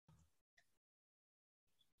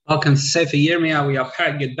Welcome to Sefer Yirmiyah. We are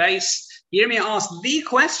Perek Yud Beis. Yirmiyah asked the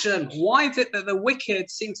question, why is it that the wicked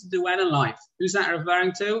seem to do well in life? Who's that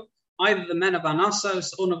referring to? Either the men of Anasos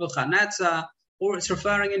or Nebuchadnezzar, or it's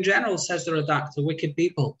referring in general, says the Radak, to wicked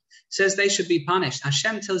people. It says they should be punished.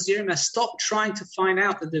 Hashem tells Yirmiyah, stop trying to find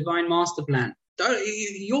out the divine master plan.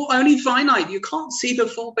 You're only finite. You can't see the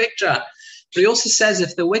full picture. But he also says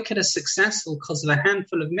if the wicked are successful because of a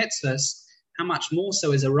handful of mitzvahs, how much more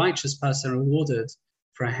so is a righteous person rewarded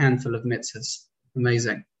for a handful of mitzvahs?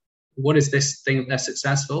 Amazing. What is this thing that they're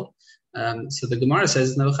successful? So the Gemara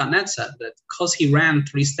says Nebuchadnezzar, that because he ran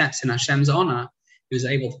 3 steps in Hashem's honor, he was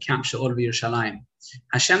able to capture all of Yerushalayim.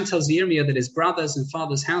 Hashem tells Yirmiyah that his brothers and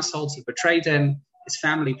father's households have betrayed him, his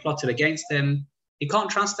family plotted against him. He can't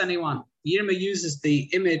trust anyone. Yirmiyah uses the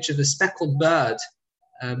image of a speckled bird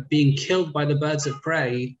being killed by the birds of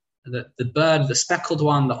prey. The bird, the speckled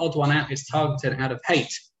one, the odd one out, is targeted out of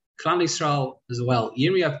hate. Klal Yisrael as well.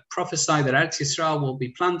 Yirmiyah prophesied that Eretz Yisrael will be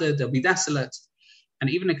plundered, they'll be desolate, and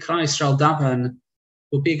even in Klal Yisrael Daven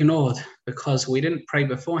will be ignored because we didn't pray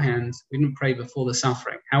beforehand, we didn't pray before the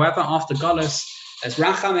suffering. However, after Golus, there's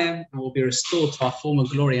Rachamim, and we'll be restored to our former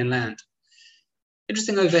glory and land.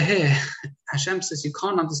 Interesting over here, Hashem says you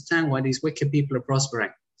can't understand why these wicked people are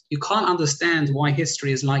prospering. You can't understand why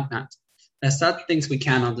history is like that. There's certain things we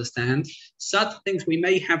can understand, certain things we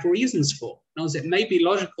may have reasons for. Because it may be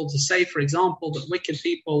logical to say, for example, that wicked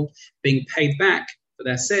people being paid back for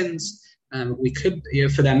their sins, we could,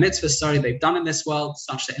 for their mitzvahs, they've done in this world,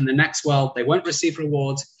 such that in the next world they won't receive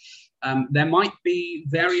rewards. There might be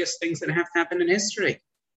various things that have to happen in history.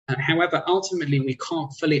 However, ultimately we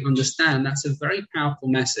can't fully understand. That's a very powerful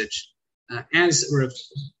message. As Rav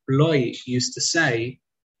Bloy used to say,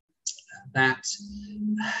 that,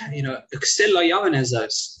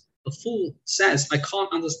 the fool says, I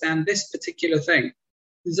can't understand this particular thing.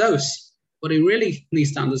 Zos, what he really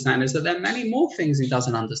needs to understand is that there are many more things he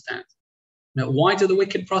doesn't understand. Why do the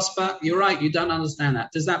wicked prosper? You're right, you don't understand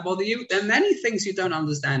that. Does that bother you? There are many things you don't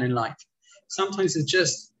understand in life. Sometimes it's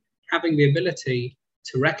just having the ability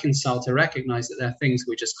to reconcile, to recognize that there are things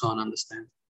we just can't understand.